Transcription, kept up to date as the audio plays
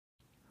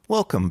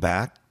Welcome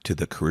back to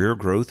the Career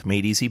Growth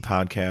Made Easy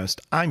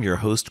podcast. I'm your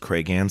host,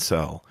 Craig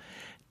Ansell.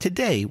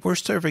 Today, we're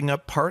serving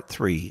up part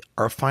 3,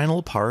 our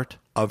final part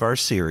of our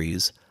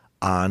series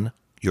on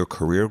your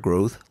career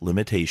growth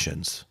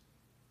limitations.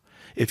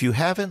 If you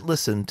haven't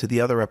listened to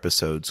the other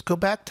episodes, go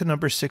back to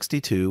number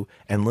 62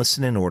 and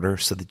listen in order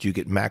so that you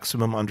get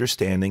maximum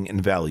understanding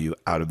and value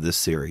out of this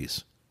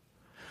series.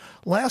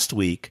 Last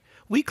week,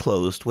 we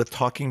closed with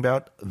talking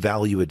about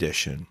value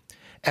addition,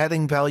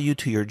 adding value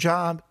to your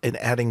job and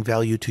adding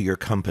value to your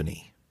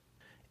company.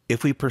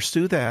 If we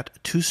pursue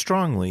that too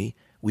strongly,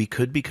 we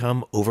could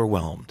become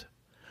overwhelmed.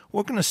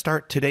 We're going to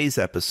start today's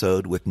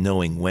episode with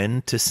knowing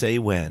when to say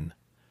when,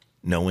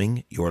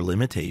 knowing your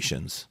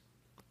limitations.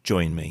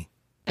 Join me.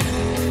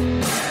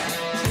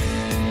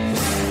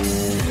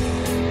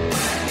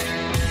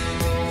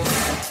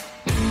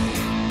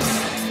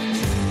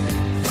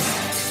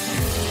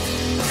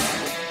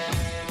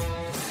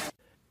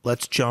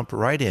 Let's jump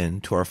right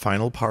into our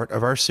final part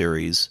of our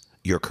series,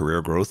 Your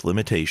Career Growth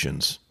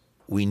Limitations.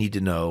 We need to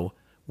know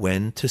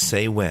when to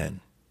say when.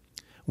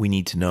 We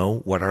need to know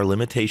what our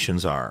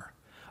limitations are.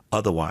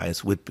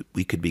 Otherwise,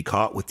 we could be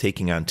caught with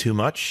taking on too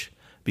much,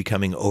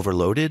 becoming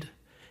overloaded,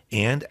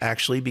 and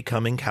actually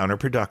becoming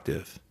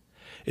counterproductive.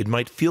 It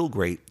might feel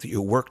great that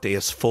your workday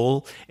is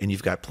full and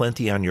you've got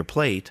plenty on your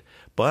plate,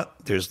 but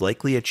there's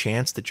likely a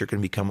chance that you're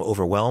going to become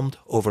overwhelmed,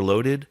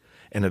 overloaded,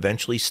 and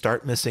eventually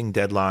start missing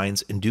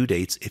deadlines and due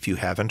dates if you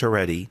haven't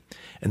already,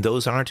 and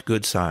those aren't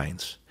good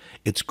signs.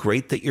 It's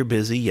great that you're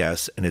busy,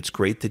 yes, and it's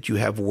great that you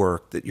have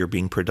work, that you're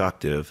being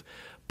productive,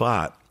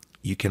 but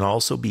you can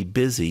also be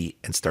busy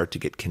and start to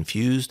get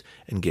confused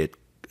and get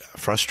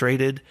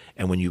frustrated,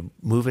 and when you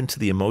move into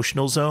the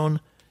emotional zone,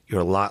 you're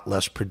a lot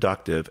less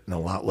productive and a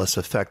lot less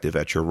effective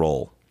at your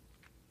role.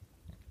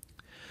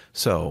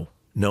 So,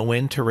 know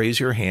when to raise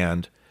your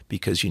hand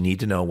because you need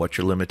to know what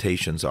your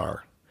limitations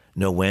are.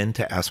 Know when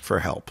to ask for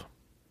help.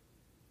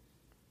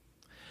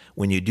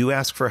 When you do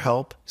ask for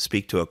help,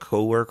 speak to a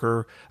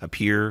coworker, a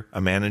peer,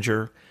 a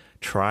manager.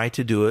 Try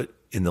to do it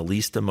in the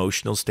least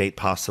emotional state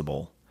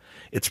possible.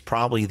 It's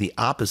probably the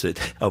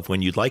opposite of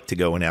when you'd like to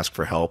go and ask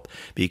for help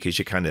because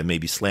you kind of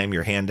maybe slam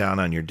your hand down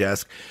on your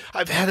desk.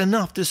 I've had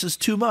enough. This is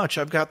too much.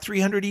 I've got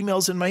 300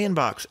 emails in my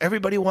inbox.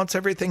 Everybody wants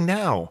everything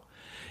now.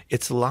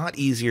 It's a lot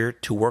easier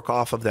to work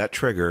off of that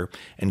trigger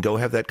and go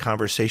have that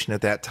conversation at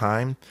that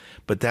time,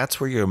 but that's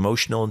where your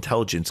emotional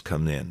intelligence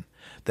comes in.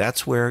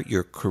 That's where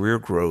your career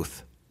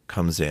growth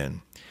comes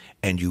in.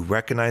 And you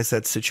recognize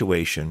that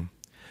situation,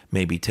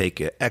 maybe take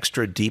an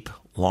extra deep,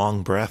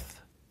 long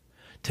breath,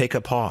 take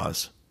a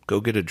pause, go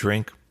get a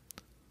drink,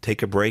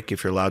 take a break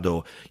if you're allowed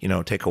to,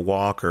 take a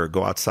walk or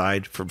go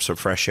outside for some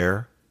fresh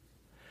air.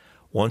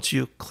 Once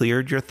you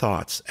cleared your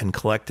thoughts and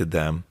collected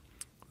them,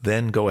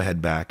 then go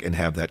ahead back and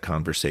have that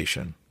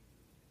conversation.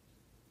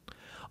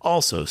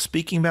 Also,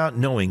 speaking about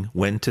knowing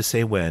when to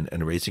say when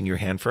and raising your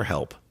hand for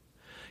help,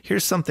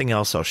 here's something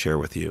else I'll share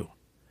with you.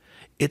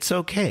 It's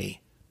okay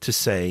to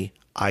say,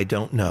 I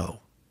don't know.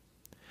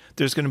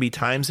 There's going to be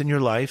times in your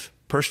life,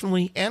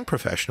 personally and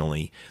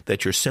professionally,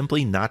 that you're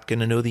simply not going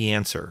to know the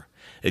answer.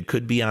 It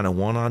could be on a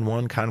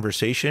one-on-one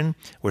conversation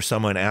where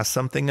someone asks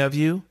something of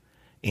you,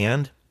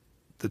 and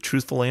the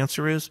truthful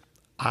answer is,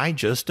 I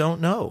just don't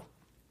know.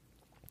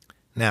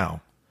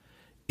 Now,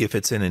 if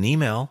it's in an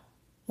email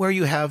where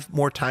you have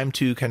more time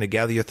to kind of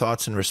gather your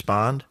thoughts and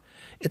respond,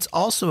 it's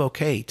also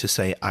okay to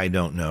say, I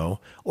don't know,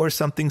 or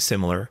something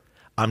similar.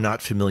 I'm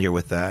not familiar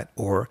with that,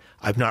 or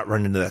I've not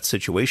run into that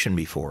situation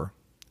before.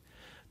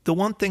 The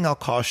one thing I'll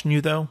caution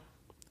you, though,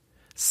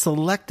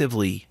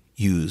 selectively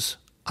use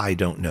I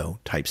don't know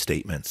type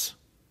statements.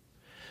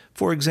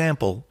 For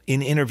example,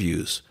 in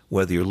interviews,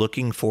 whether you're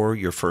looking for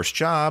your first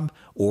job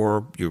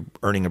or you're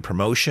earning a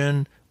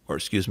promotion,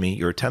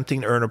 you're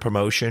attempting to earn a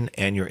promotion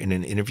and you're in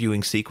an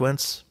interviewing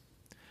sequence,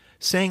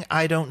 saying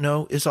I don't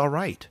know is all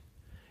right.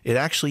 It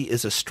actually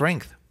is a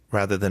strength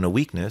rather than a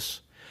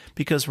weakness,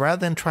 because rather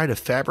than try to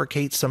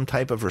fabricate some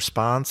type of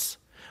response,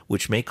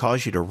 which may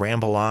cause you to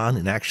ramble on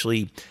and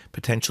actually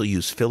potentially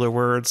use filler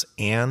words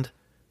and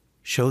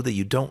show that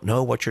you don't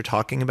know what you're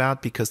talking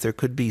about because there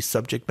could be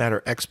subject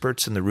matter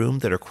experts in the room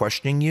that are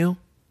questioning you,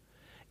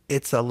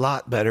 it's a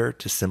lot better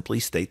to simply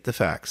state the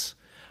facts.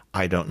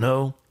 I don't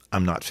know.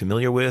 I'm not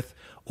familiar with,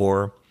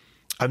 or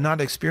I've not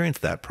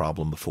experienced that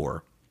problem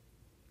before.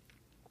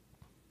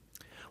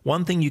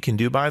 One thing you can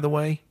do, by the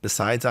way,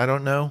 besides I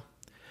don't know,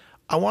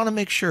 I want to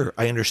make sure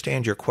I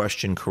understand your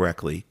question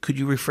correctly. Could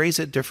you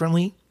rephrase it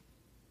differently?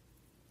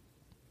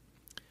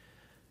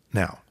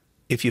 Now,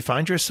 if you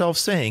find yourself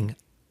saying,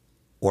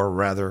 or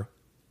rather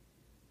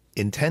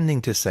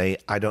intending to say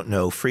I don't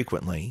know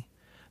frequently,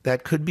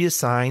 that could be a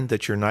sign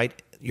that you're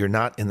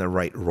not in the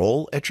right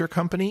role at your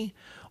company,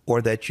 or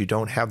that you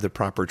don't have the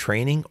proper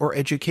training or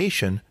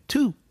education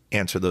to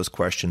answer those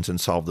questions and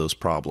solve those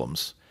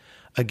problems.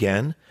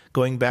 Again,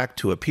 going back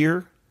to a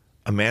peer,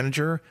 a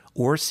manager,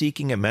 or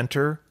seeking a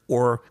mentor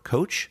or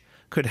coach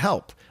could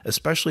help,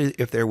 especially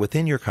if they're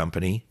within your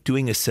company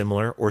doing a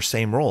similar or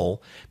same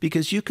role,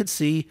 because you could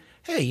see,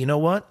 hey, you know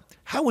what?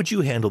 how would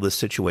you handle this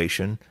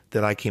situation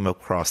that I came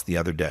across the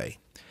other day?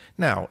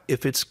 Now,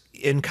 if it's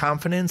in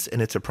confidence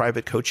and it's a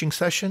private coaching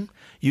session,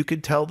 you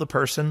could tell the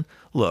person,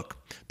 look,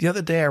 the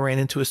other day I ran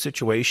into a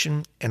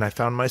situation and I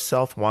found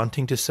myself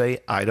wanting to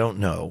say, I don't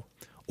know,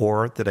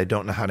 or that I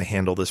don't know how to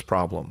handle this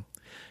problem.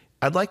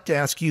 I'd like to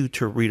ask you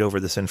to read over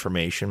this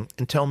information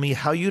and tell me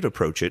how you'd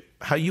approach it,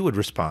 how you would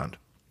respond.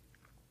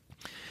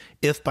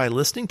 If by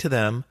listening to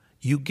them,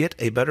 you get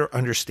a better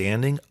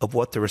understanding of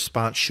what the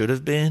response should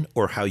have been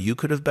or how you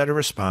could have better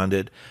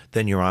responded,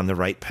 then you're on the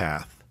right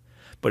path.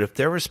 But if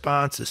their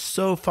response is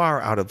so far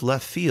out of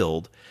left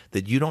field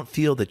that you don't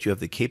feel that you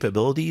have the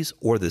capabilities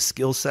or the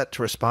skill set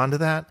to respond to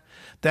that,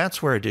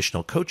 that's where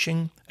additional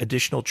coaching,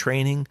 additional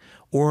training,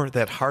 or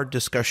that hard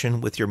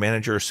discussion with your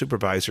manager or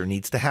supervisor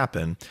needs to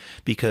happen,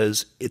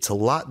 because it's a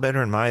lot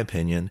better, in my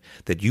opinion,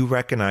 that you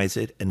recognize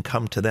it and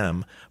come to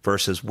them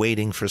versus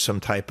waiting for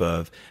some type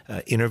of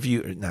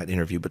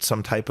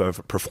some type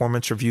of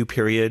performance review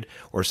period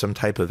or some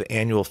type of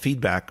annual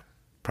feedback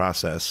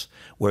process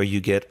where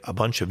you get a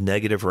bunch of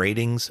negative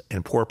ratings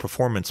and poor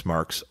performance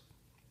marks.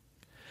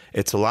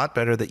 It's a lot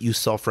better that you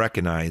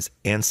self-recognize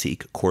and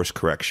seek course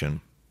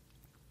correction.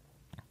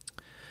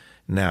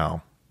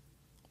 Now,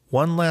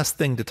 one last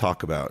thing to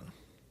talk about.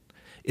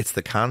 It's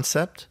the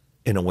concept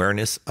and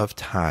awareness of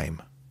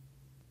time.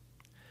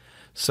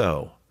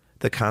 So,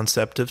 the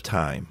concept of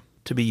time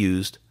to be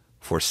used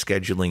for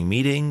scheduling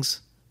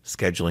meetings,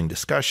 scheduling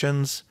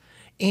discussions,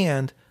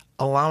 and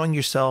allowing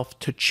yourself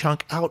to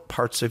chunk out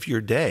parts of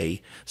your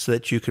day so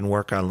that you can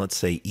work on, let's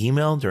say,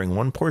 email during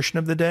one portion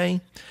of the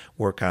day,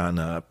 work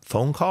on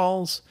phone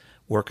calls,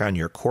 work on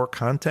your core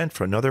content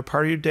for another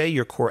part of your day,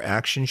 your core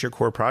actions, your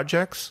core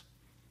projects.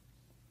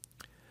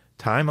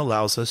 Time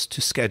allows us to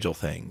schedule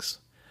things.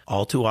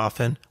 All too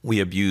often,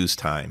 we abuse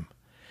time.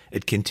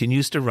 It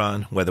continues to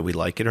run whether we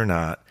like it or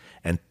not,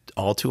 and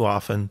all too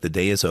often the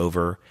day is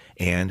over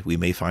and we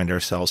may find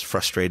ourselves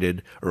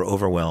frustrated or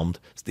overwhelmed.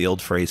 It's the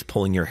old phrase,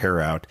 pulling your hair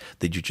out,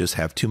 that you just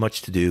have too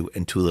much to do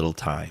and too little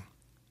time.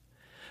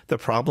 The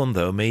problem,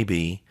 though, may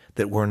be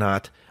that we're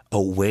not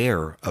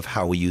aware of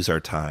how we use our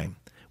time.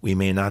 We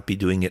may not be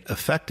doing it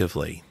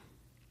effectively.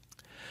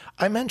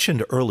 I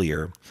mentioned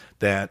earlier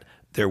that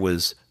there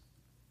was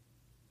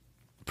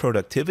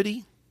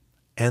productivity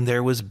and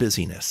there was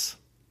busyness.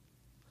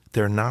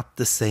 They're not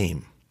the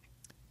same.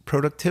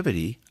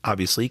 Productivity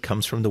obviously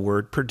comes from the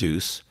word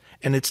produce,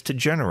 and it's to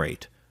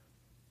generate.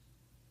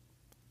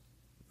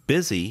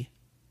 Busy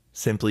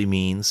simply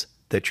means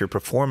that you're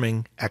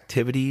performing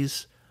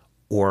activities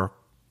or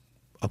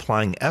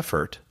applying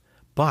effort,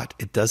 but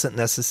it doesn't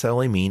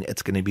necessarily mean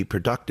it's going to be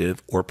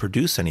productive or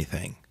produce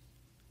anything.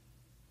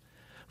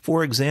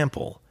 For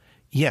example,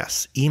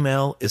 yes,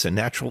 email is a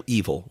natural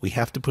evil. We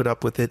have to put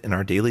up with it in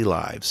our daily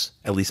lives.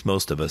 At least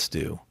most of us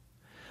do.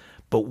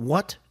 But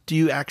what do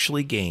you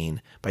actually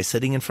gain by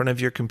sitting in front of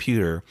your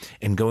computer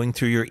and going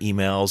through your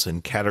emails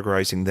and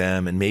categorizing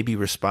them and maybe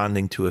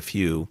responding to a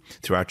few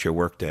throughout your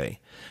workday?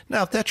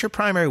 Now, if that's your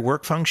primary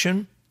work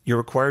function, you're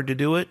required to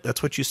do it,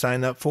 that's what you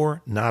signed up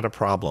for, not a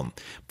problem.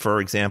 For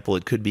example,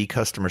 it could be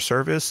customer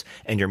service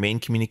and your main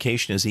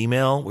communication is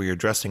email, where you're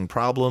addressing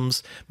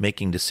problems,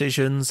 making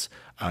decisions,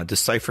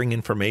 deciphering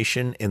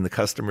information in the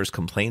customer's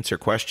complaints or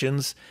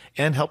questions,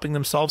 and helping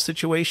them solve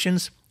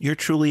situations. You're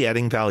truly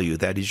adding value.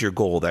 That is your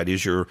goal. That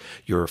is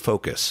your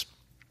focus.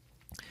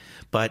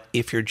 But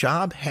if your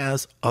job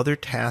has other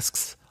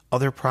tasks,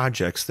 other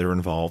projects that are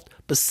involved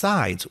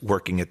besides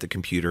working at the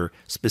computer,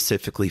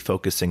 specifically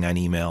focusing on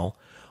email,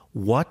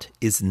 what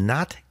is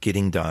not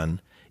getting done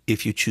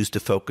if you choose to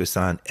focus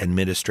on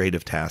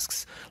administrative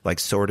tasks like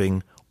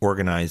sorting,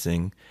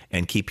 organizing,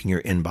 and keeping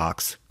your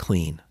inbox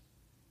clean?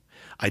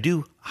 I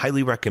do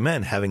highly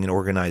recommend having an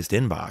organized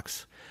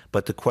inbox,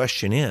 but the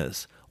question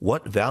is,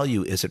 what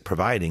value is it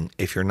providing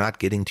if you're not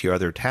getting to your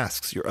other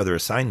tasks, your other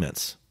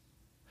assignments?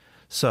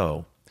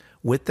 So,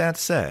 with that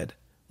said,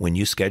 when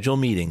you schedule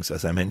meetings,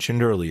 as I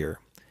mentioned earlier,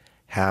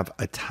 have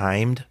a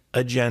timed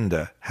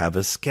agenda, have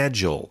a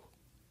schedule.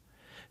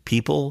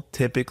 People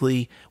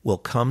typically will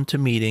come to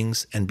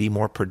meetings and be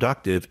more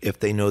productive if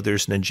they know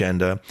there's an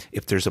agenda,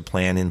 if there's a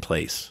plan in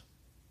place.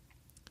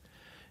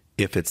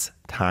 If it's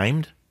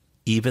timed,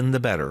 even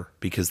the better,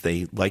 because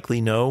they likely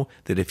know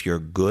that if you're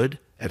good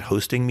at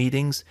hosting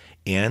meetings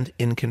and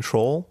in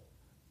control,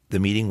 the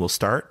meeting will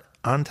start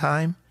on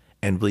time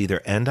and will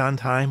either end on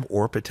time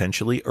or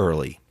potentially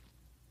early.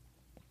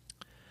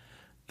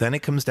 Then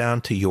it comes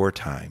down to your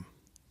time.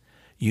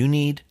 You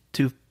need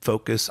to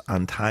focus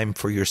on time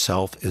for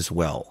yourself as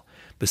well.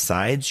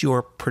 Besides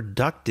your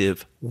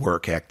productive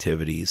work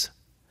activities,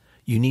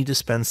 you need to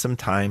spend some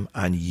time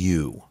on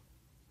you.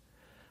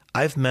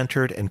 I've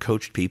mentored and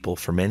coached people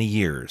for many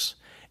years,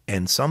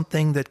 and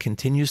something that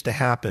continues to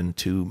happen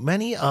to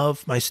many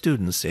of my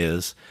students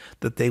is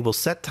that they will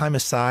set time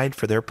aside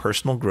for their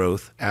personal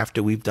growth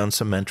after we've done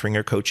some mentoring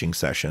or coaching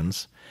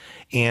sessions,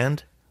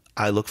 and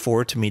I look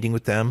forward to meeting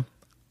with them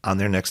on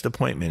their next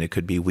appointment. It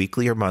could be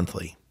weekly or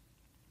monthly.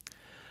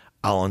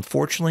 I'll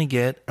unfortunately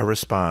get a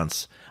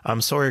response, "I'm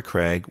sorry,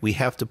 Craig, we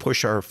have to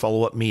push our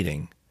follow-up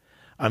meeting."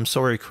 I'm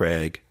sorry,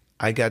 Craig.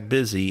 I got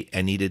busy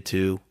and needed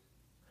to.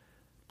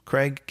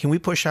 Craig, can we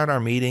push out our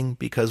meeting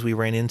because we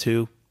ran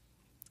into?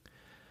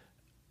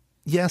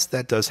 Yes,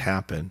 that does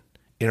happen.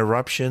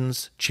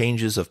 Interruptions,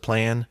 changes of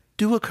plan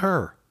do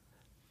occur.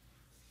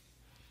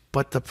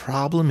 But the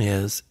problem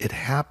is it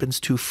happens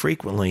too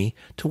frequently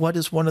to what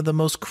is one of the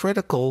most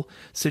critical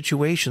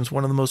situations,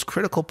 one of the most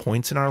critical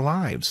points in our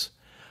lives,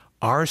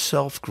 our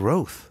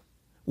self-growth,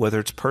 whether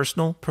it's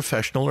personal,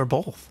 professional, or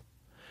both.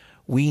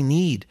 We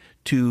need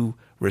to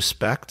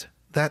respect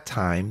that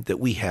time that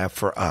we have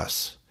for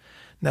us.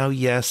 Now,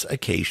 yes,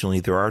 occasionally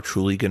there are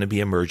truly going to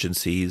be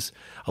emergencies.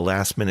 A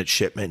last-minute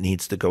shipment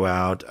needs to go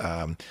out.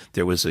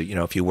 There was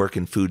if you work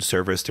in food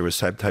service, there was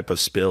some type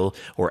of spill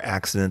or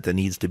accident that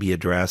needs to be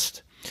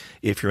addressed.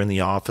 If you're in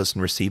the office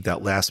and receive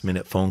that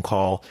last-minute phone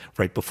call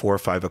right before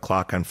 5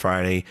 o'clock on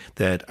Friday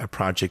that a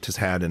project has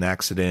had an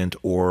accident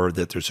or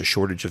that there's a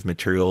shortage of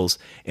materials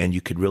and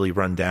you could really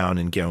run down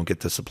and get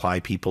the supply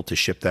people to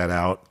ship that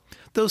out,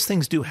 those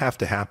things do have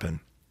to happen.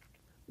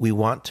 We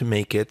want to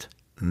make it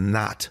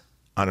not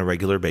on a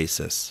regular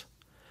basis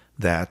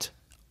that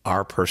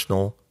our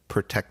personal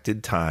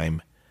protected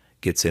time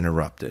gets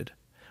interrupted,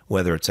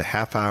 whether it's a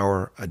half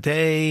hour a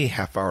day,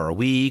 half hour a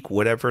week,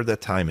 whatever the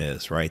time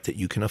is, right, that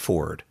you can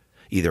afford,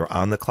 either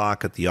on the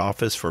clock at the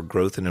office for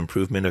growth and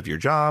improvement of your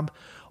job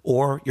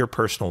or your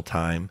personal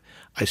time.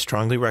 I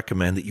strongly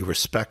recommend that you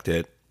respect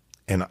it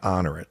and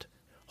honor it.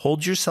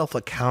 Hold yourself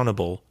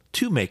accountable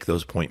to make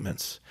those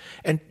appointments.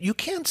 And you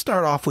can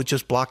start off with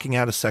just blocking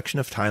out a section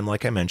of time,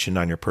 like I mentioned,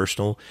 on your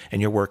personal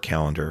and your work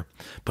calendar.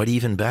 But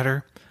even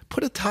better,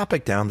 put a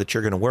topic down that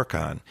you're going to work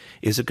on.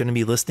 Is it going to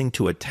be listening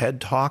to a TED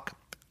Talk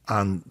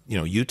on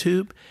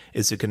YouTube?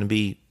 Is it going to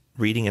be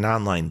reading an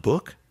online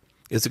book?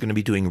 Is it going to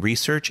be doing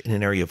research in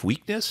an area of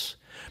weakness?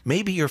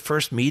 Maybe your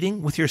first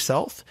meeting with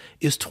yourself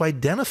is to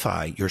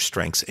identify your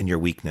strengths and your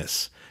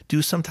weakness.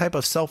 Do some type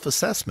of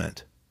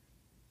self-assessment.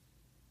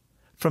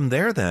 From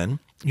there, then,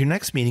 your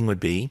next meeting would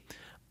be,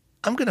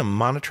 I'm going to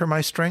monitor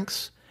my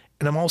strengths,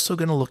 and I'm also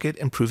going to look at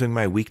improving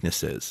my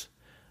weaknesses.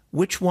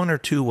 Which one or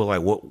two will I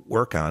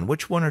work on?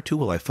 Which one or two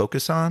will I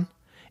focus on?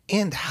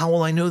 And how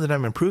will I know that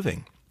I'm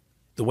improving?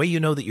 The way you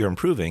know that you're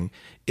improving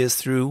is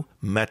through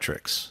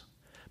metrics.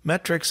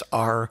 Metrics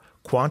are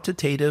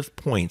quantitative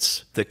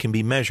points that can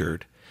be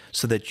measured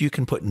so that you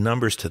can put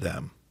numbers to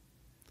them.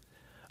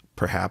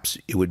 Perhaps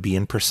it would be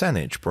in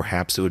percentage.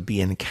 Perhaps it would be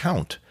in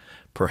count.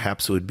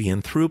 Perhaps it would be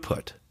in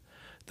throughput.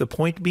 The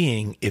point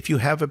being, if you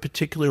have a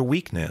particular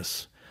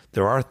weakness,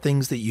 there are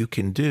things that you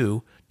can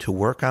do to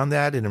work on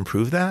that and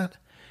improve that.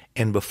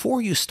 And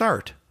before you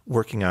start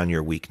working on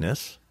your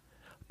weakness,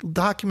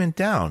 document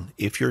down.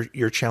 If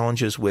your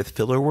challenge is with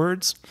filler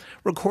words,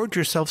 record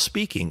yourself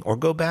speaking or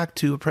go back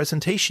to a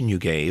presentation you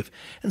gave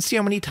and see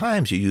how many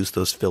times you use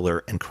those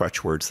filler and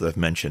crutch words that I've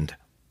mentioned.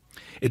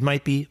 It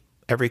might be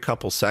every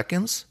couple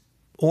seconds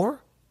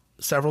or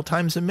several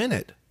times a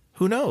minute.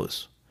 Who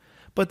knows?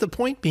 But the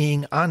point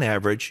being, on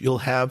average, you'll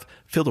have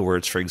filler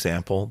words, for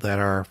example, that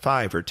are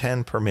 5 or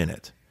 10 per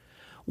minute.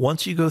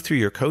 Once you go through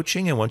your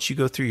coaching and once you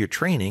go through your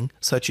training,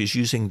 such as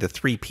using the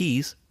 3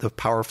 Ps, the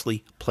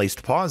powerfully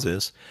placed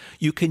pauses,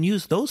 you can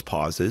use those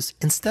pauses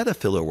instead of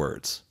filler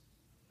words.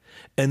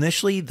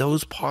 Initially,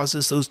 those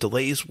pauses, those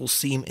delays will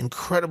seem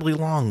incredibly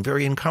long,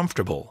 very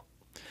uncomfortable.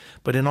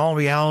 But in all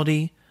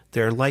reality,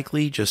 they're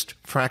likely just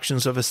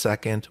fractions of a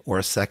second or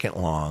a second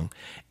long,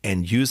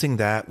 and using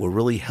that will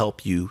really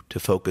help you to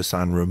focus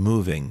on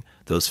removing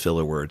those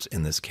filler words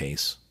in this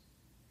case.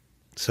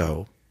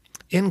 So,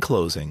 in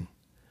closing,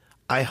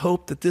 I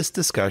hope that this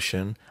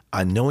discussion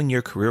on knowing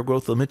your career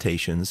growth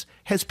limitations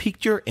has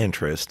piqued your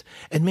interest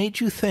and made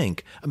you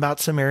think about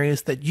some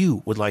areas that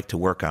you would like to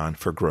work on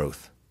for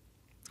growth.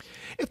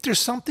 If there's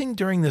something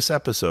during this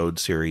episode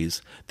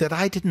series that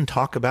I didn't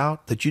talk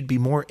about that you'd be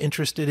more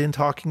interested in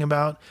talking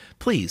about,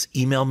 please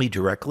email me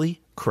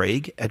directly,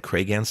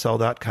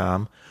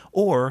 craig@craigansell.com,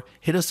 or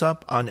hit us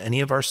up on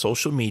any of our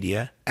social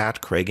media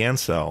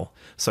 @CraigAnsell,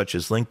 such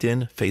as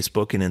LinkedIn,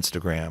 Facebook, and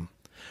Instagram.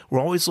 We're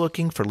always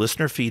looking for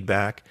listener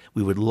feedback.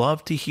 We would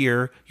love to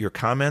hear your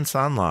comments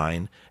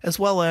online, as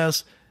well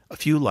as a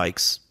few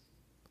likes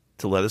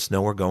to let us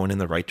know we're going in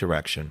the right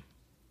direction.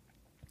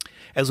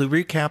 As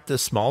we recap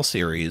this small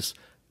series,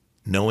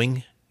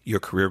 Knowing Your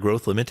Career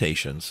Growth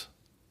Limitations,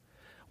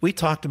 we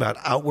talked about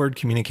outward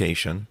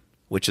communication,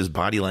 which is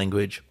body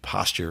language,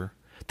 posture,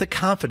 the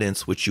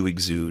confidence which you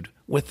exude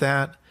with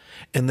that,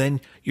 and then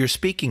your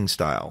speaking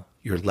style,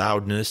 your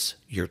loudness,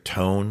 your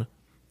tone,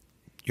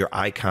 your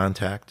eye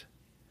contact,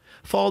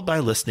 followed by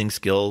listening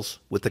skills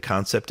with the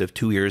concept of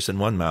 2 ears and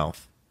 1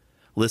 mouth.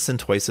 Listen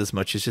twice as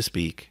much as you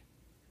speak.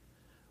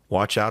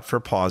 Watch out for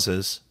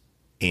pauses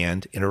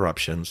and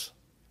interruptions.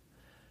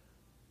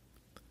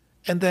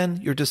 And then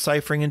your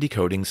deciphering and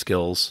decoding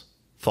skills,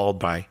 followed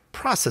by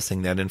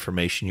processing that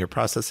information, your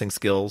processing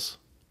skills.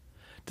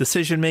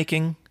 Decision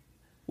making,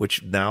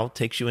 which now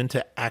takes you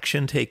into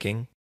action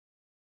taking,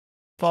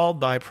 followed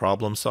by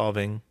problem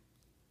solving.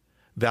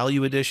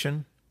 Value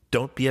addition,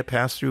 don't be a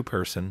pass-through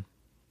person.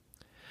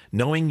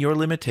 Knowing your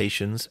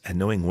limitations and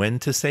knowing when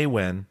to say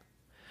when.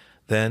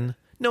 Then,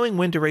 knowing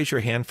when to raise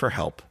your hand for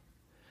help,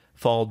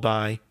 followed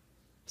by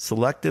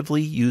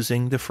selectively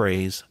using the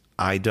phrase,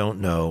 I don't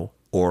know,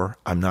 or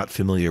I'm not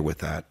familiar with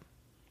that.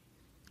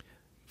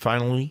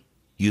 Finally,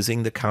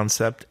 using the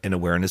concept and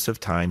awareness of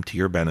time to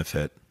your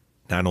benefit,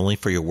 not only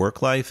for your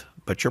work life,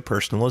 but your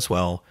personal as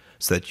well,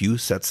 so that you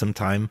set some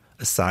time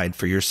aside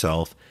for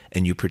yourself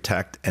and you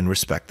protect and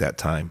respect that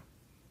time.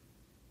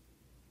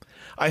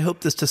 I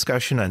hope this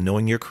discussion on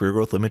knowing your career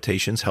growth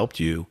limitations helped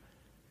you.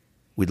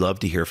 We'd love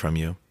to hear from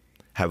you.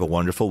 Have a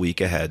wonderful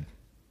week ahead.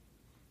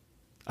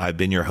 I've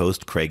been your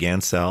host, Craig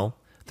Ansell.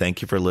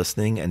 Thank you for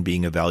listening and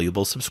being a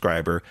valuable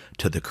subscriber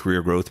to the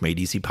Career Growth Made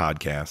Easy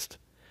podcast.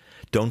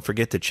 Don't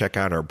forget to check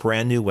out our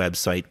brand new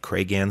website,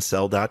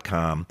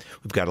 craigansell.com.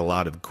 We've got a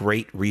lot of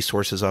great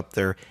resources up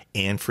there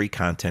and free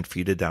content for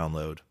you to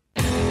download.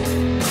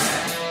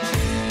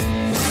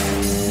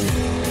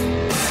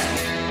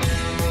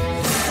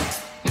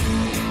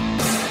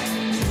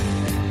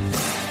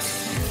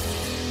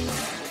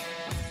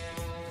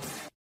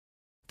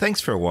 Thanks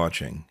for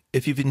watching.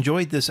 If you've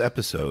enjoyed this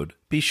episode,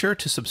 be sure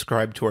to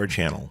subscribe to our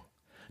channel.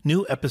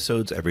 New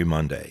episodes every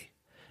Monday.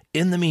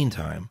 In the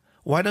meantime,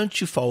 why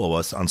don't you follow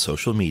us on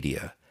social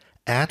media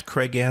at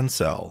Craig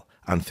Ansell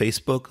on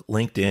Facebook,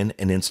 LinkedIn,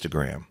 and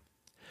Instagram.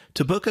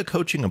 To book a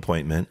coaching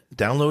appointment,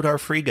 download our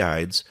free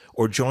guides,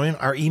 or join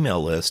our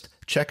email list,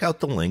 check out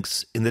the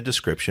links in the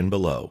description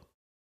below.